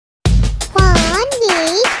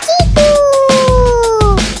play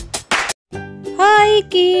Chickooo! Hi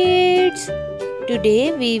kids!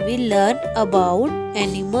 Today we will learn about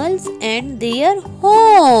animals and their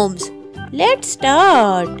homes. Let's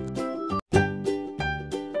start.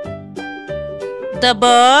 The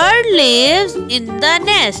bird lives in the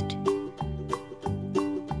nest.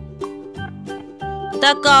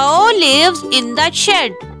 The cow lives in the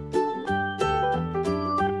shed.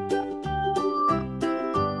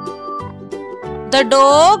 The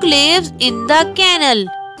dog lives in the kennel.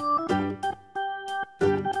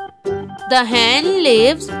 The hen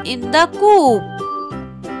lives in the coop.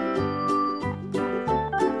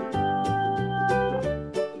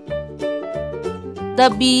 The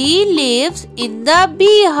bee lives in the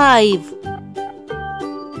beehive.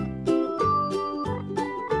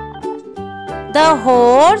 The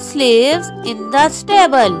horse lives in the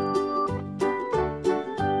stable.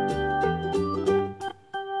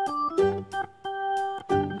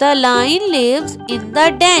 The lion lives in the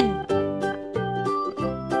den.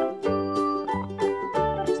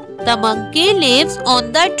 The monkey lives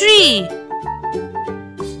on the tree.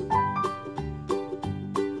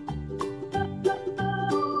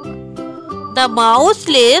 The mouse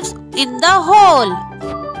lives in the hole.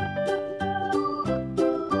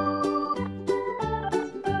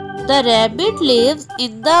 The rabbit lives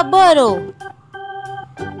in the burrow.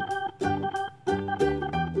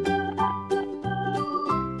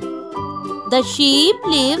 The sheep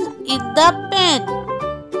lives in the pen.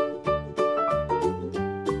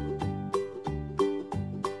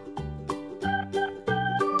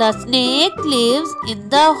 The snake lives in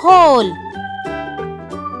the hole.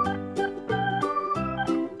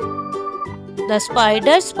 The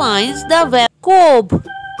spider spins the web comb.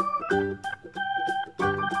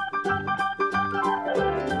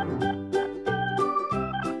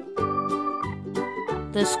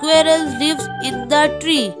 The squirrel lives in the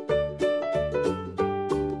tree.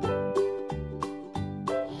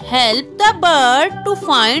 Help the bird to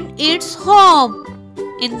find its home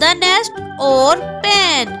in the nest or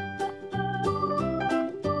pen.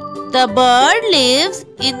 The bird lives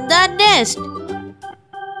in the nest.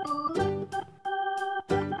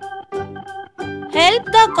 Help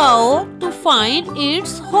the cow to find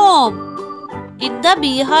its home in the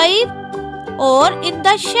beehive or in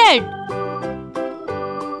the shed.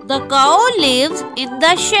 The cow lives in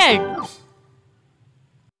the shed.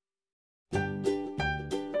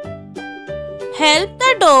 Help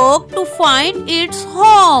the dog to find its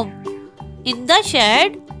home in the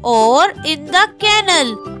shed or in the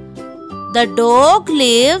kennel. The dog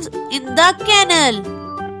lives in the kennel.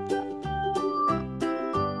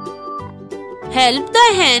 Help the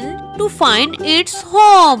hen to find its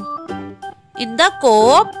home in the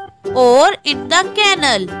coop or in the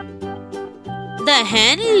kennel. The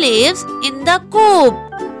hen lives in the coop.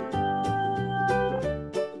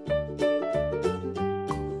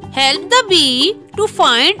 Help the bee to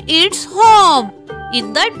find its home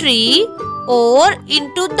in the tree or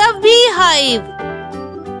into the beehive.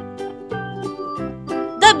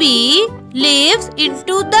 The bee lives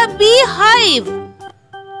into the beehive.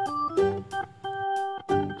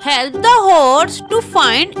 Help the horse to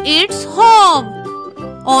find its home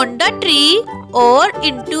on the tree or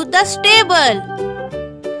into the stable.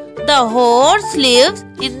 The horse lives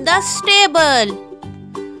in the stable.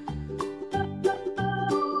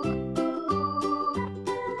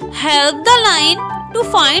 Help the lion to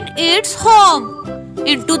find its home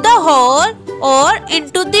into the hole or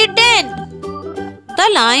into the den. The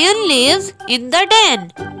lion lives in the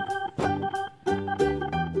den.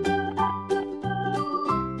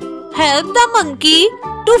 Help the monkey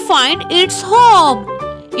to find its home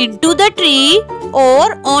into the tree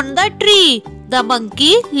or on the tree. The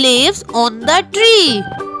monkey lives on the tree.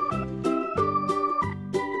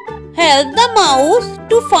 Help the mouse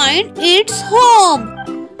to find its home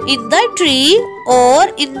in the tree or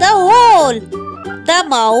in the hole. The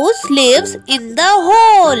mouse lives in the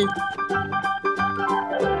hole.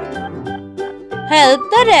 Help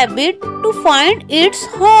the rabbit to find its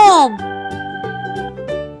home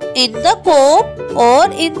in the coop or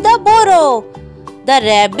in the burrow. The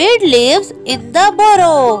rabbit lives in the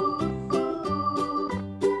burrow.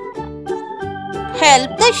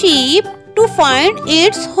 Help the sheep to find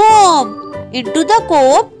its home into the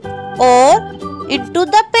coop or into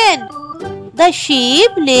the pen. The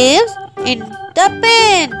sheep lives in the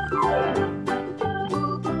pen.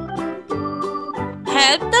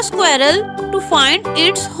 Help the squirrel to find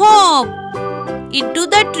its home into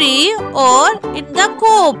the tree or in the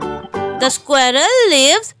coop. The squirrel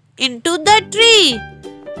lives into the tree.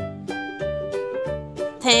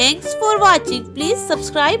 Thanks for watching. Please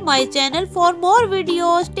subscribe my channel for more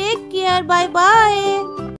videos. Take care. Bye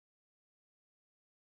bye.